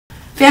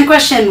Fan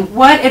question,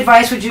 what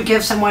advice would you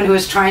give someone who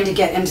is trying to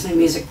get into the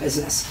music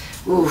business?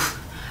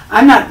 Oof.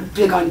 I'm not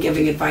big on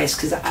giving advice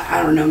because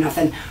I don't know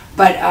nothing,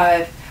 but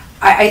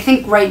I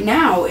think right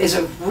now is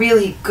a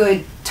really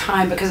good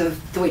time because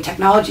of the way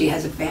technology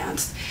has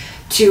advanced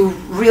to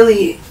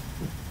really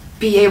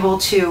be able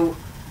to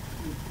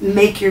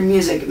make your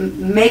music,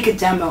 make a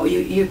demo.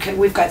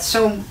 We've got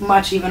so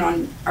much even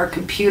on our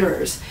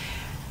computers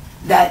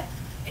that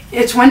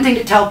it's one thing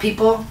to tell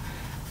people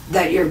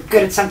that you're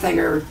good at something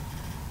or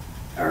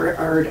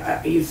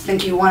you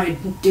think you want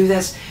to do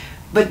this,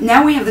 but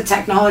now we have the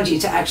technology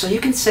to actually,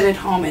 you can sit at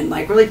home and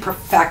like really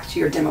perfect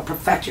your demo,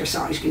 perfect your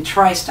songs. You can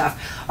try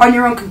stuff on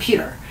your own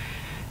computer.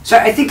 So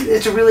I think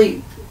it's a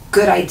really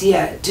good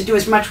idea to do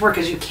as much work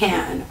as you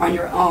can on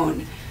your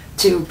own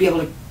to be able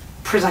to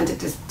present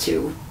it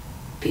to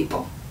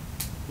people.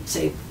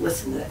 Say,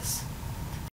 listen to this.